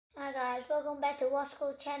Hi guys, welcome back to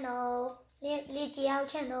Bosco Channel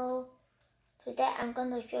Channel. Today I'm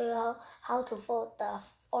gonna show you how to fold the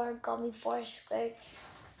origami 4-square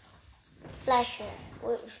flasher,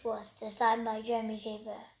 which was designed by Jeremy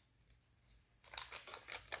Shaver.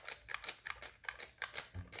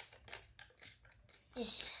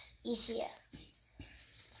 This is easier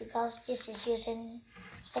because this is using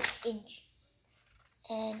 6-inch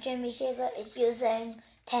and Jeremy Shaver is using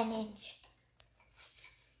 10-inch.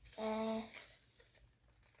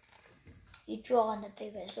 You draw on the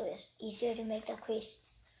paper so it's easier to make the crease.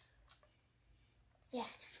 Yeah,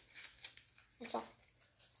 that's all.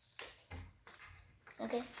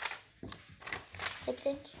 Okay,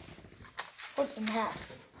 6-inch, fold in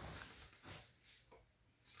half.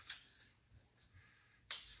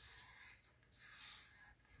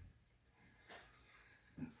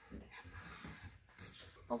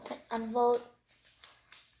 Open, unfold,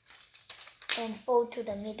 and fold to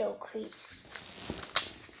the middle crease.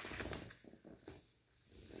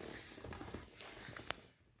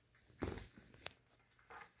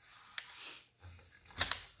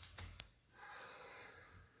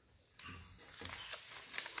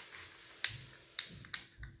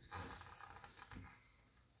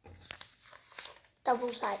 Double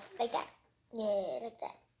side, like that. Yeah, like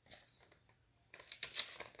that.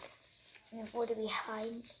 And fold it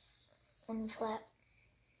behind and flap.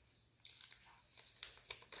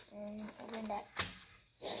 And open that.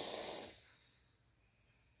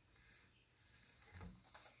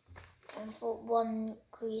 And fold one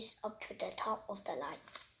crease up to the top of the line,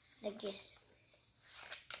 like this.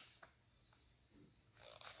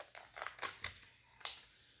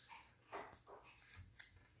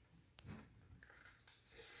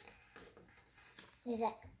 Like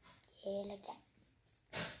that. Yeah, like that.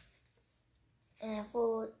 And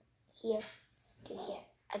fold here to here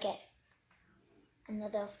again.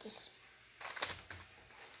 Another of this.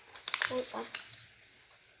 Fold up.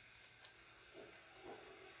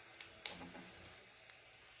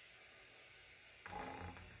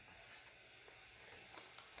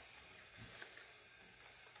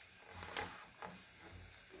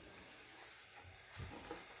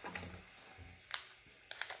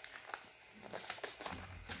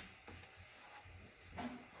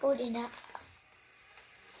 Fold in half.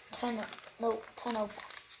 Turn over.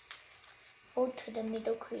 Fold to the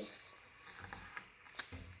middle crease.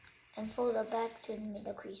 And fold it back to the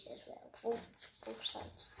middle crease as well. Fold both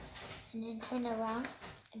sides. And then turn around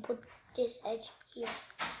and put this edge here.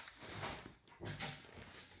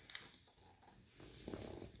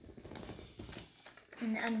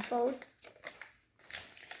 And unfold.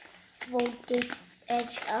 Fold this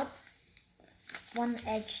edge up. One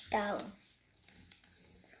edge down.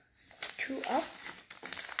 2 up.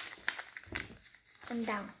 And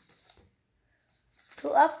down. 2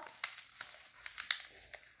 up.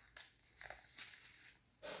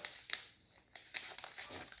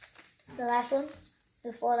 The last one,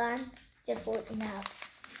 before line, just fold in half.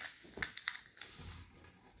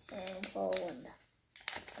 And fold one down.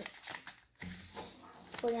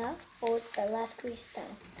 Fold half, fold the last crease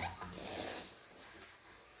down.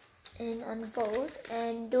 And unfold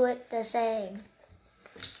and do it the same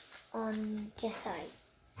on this side.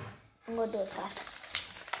 I'm going to do it faster.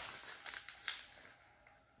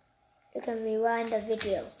 You can rewind the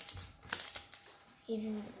video if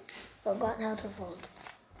you forgot how to fold.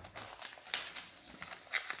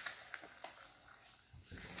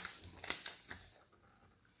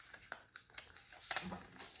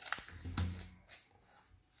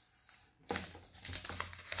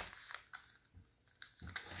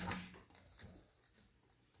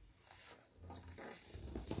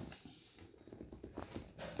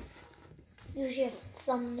 Use your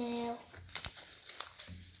thumbnail.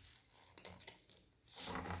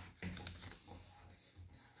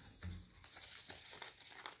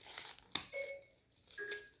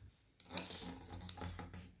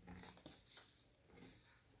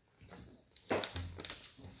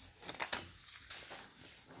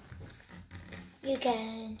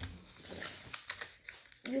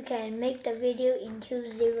 You can make the video in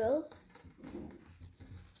 2-0.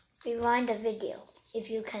 Rewind the video if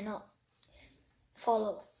you cannot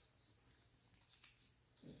follow.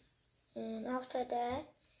 And after that,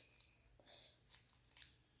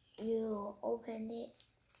 you open it.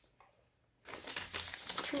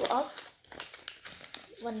 2 up,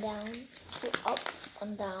 1 down, 2 up,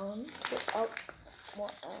 1 down, 2 up,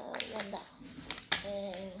 1 down,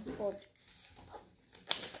 and fold.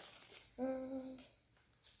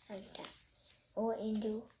 Like that. Or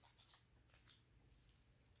into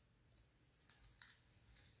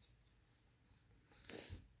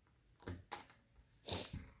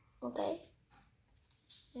Okay.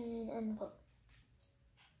 And unfold.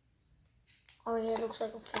 Already it looks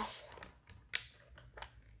like a flash.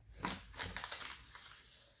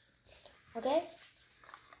 Okay.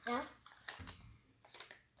 Now,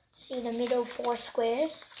 see the middle 4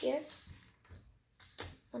 squares here?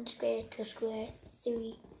 1 square, 2 square,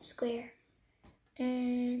 3 square,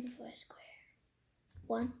 and 4 square.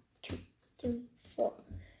 1, 2, 3, 4.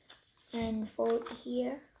 And fold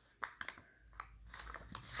here.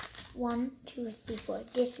 1, 2, 3, 4.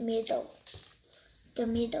 This middle, the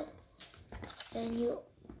middle. Then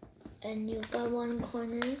you got one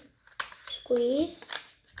corner. Squeeze,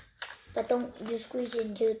 but don't you squeeze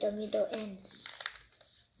into the middle ends.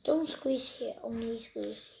 Don't squeeze here. Only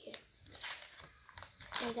squeeze here.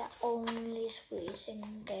 Like that. Only squeeze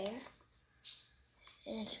in there.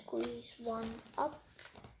 And squeeze one up.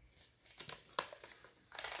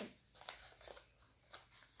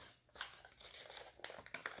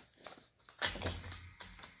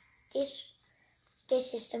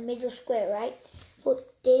 This is the middle square, right? Put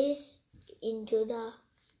this into the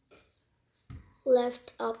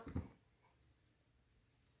left up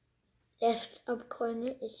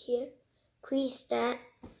corner is here. Crease that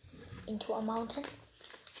into a mountain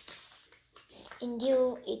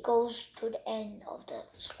until it goes to the end of the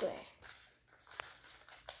square.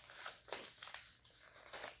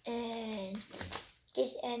 And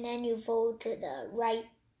then you fold to the right,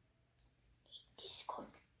 this corner.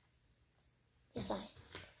 This line.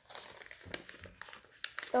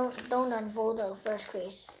 Don't unfold the first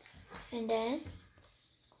crease. And then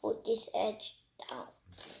put this edge down.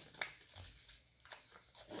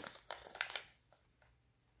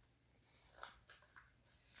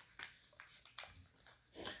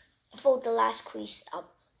 Fold the last crease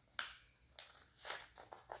up.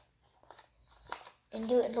 And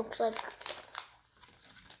do it looks like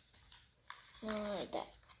that.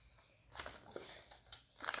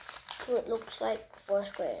 So it looks like 4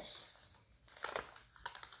 squares.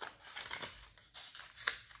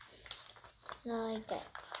 Like that.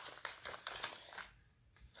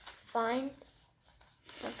 Find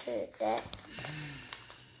after that.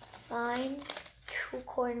 Find 2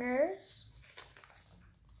 corners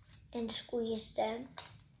and squeeze them.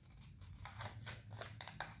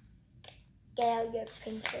 Get out your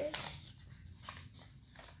pinchers.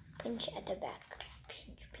 Pinch at the back.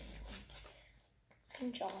 Pinch, pinch, pinch.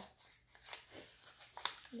 Pinch all.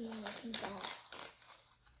 Yeah, pinch all.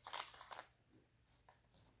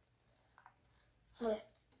 Okay.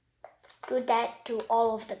 Do that to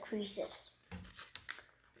all of the creases.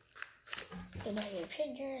 Get out your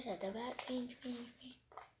pinchers at the back. Pinch, pinch, pinch.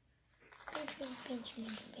 Pinch, pinch, pinch,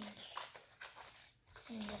 pinch, pinch.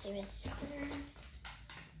 And the same as this corner.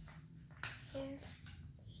 Here,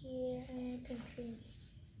 here, and pinch, pinch.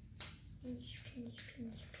 Pinch, pinch,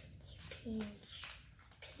 pinch, pinch, pinch,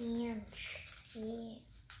 pinch, yeah,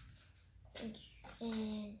 pinch,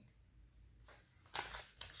 and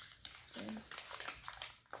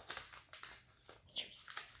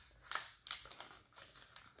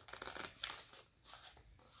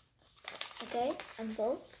okay,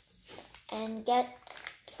 unfold, and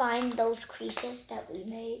find those creases that we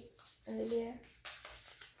made earlier,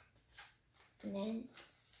 and then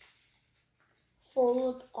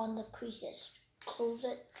fold on the creases. Close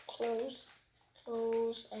it, close,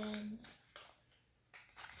 and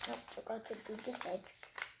oh, forgot to do this edge.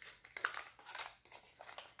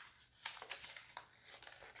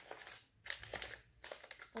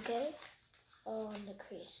 Okay, on the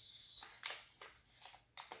crease.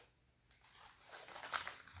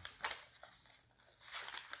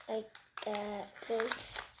 Like that. So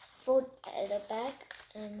fold at the back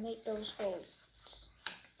and make those folds.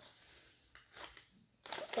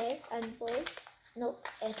 Okay, unfold. Nope,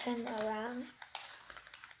 and turn around.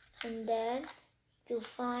 And then you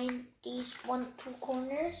find these 1, 2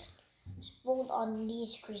 corners. Fold on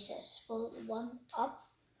these creases. Fold one up.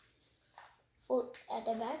 Fold at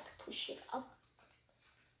the back. Push it up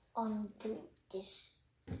onto this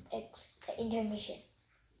intermission.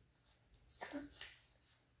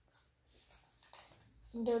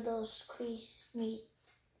 Until those creases meet.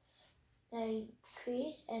 Like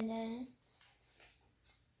crease and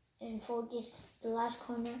fold the last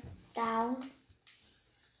corner down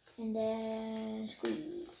and then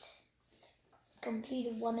squeeze.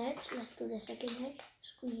 Completed one edge. Let's do the second edge.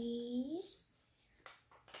 Squeeze.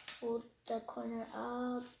 Fold the corner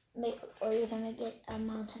up. Or you're gonna get a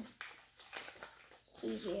mountain. It's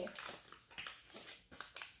easier.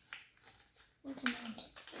 Make a mountain.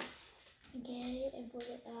 Okay, and fold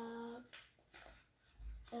it up.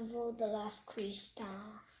 And fold the last crease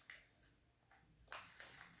down.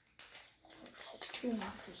 Okay, 2 more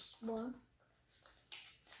pieces. 1.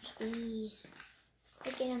 Squeeze.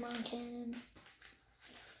 Look in a mountain.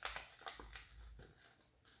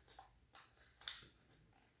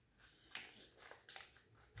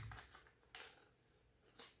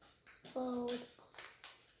 Fold.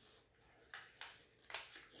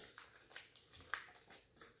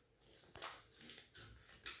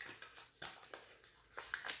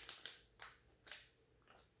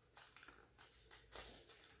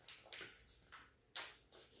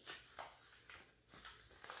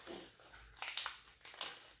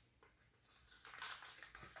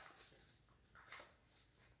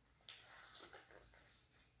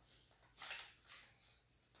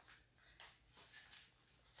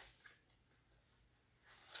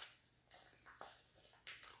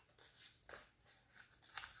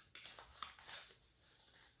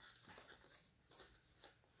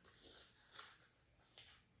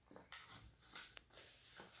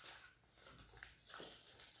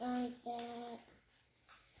 Like that.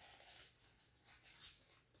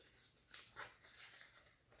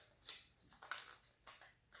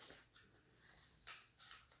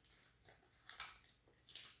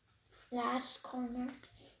 Last corner.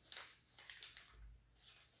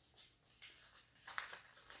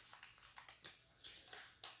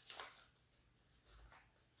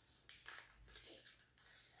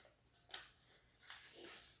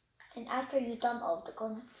 And after you've done all of the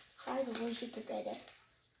corner, try to push it together.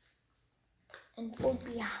 And pull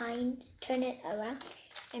behind, turn it around,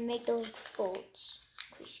 and make those folds.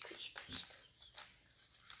 Squeeze, squeeze, squeeze,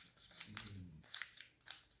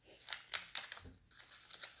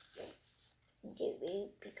 squeeze.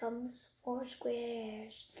 It becomes 4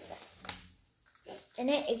 squares. And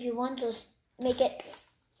then if you want to make it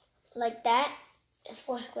like that,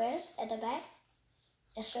 4 squares at the back,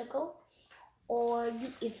 a circle. Or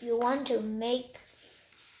if you want to make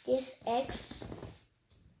this X,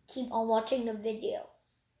 keep on watching the video.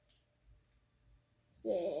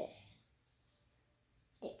 Yeah.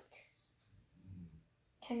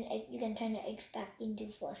 You can turn the X back into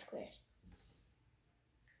 4 squares.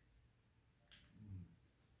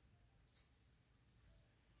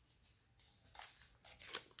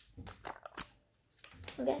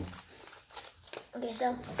 Okay,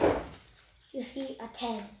 so you see a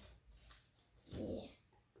 10. Yeah.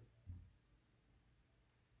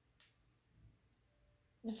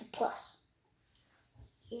 It's a plus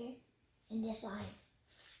here in this line.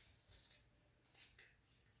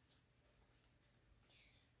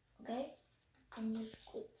 Okay? And you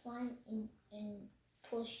find and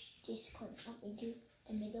push this coin up into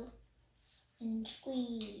the middle and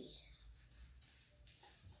squeeze.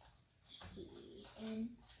 Squeeze. And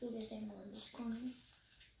do the same on this corner.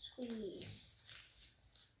 Squeeze.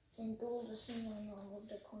 Then do the same on all of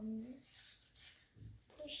the corners.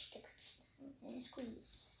 Push the crystal and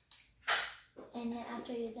squeeze. And then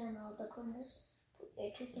after you've done all the corners, put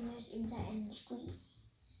your 2 fingers inside and squeeze.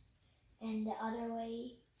 And the other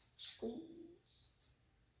way, squeeze.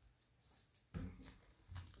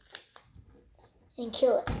 And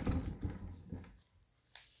kill it.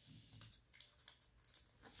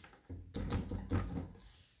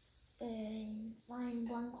 And find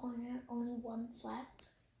one corner, only one flap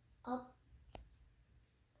up.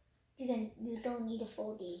 You don't need to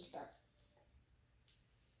fold these, but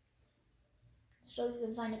so you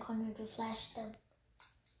can find a corner to flash them.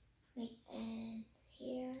 And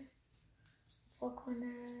here, 4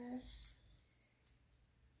 corners.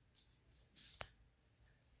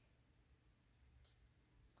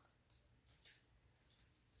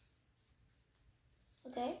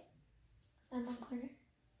 Okay, find one corner,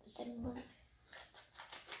 the second corner.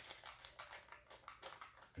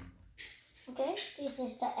 Okay, this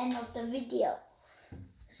is the end of the video.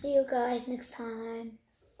 See you guys next time.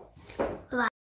 Bye.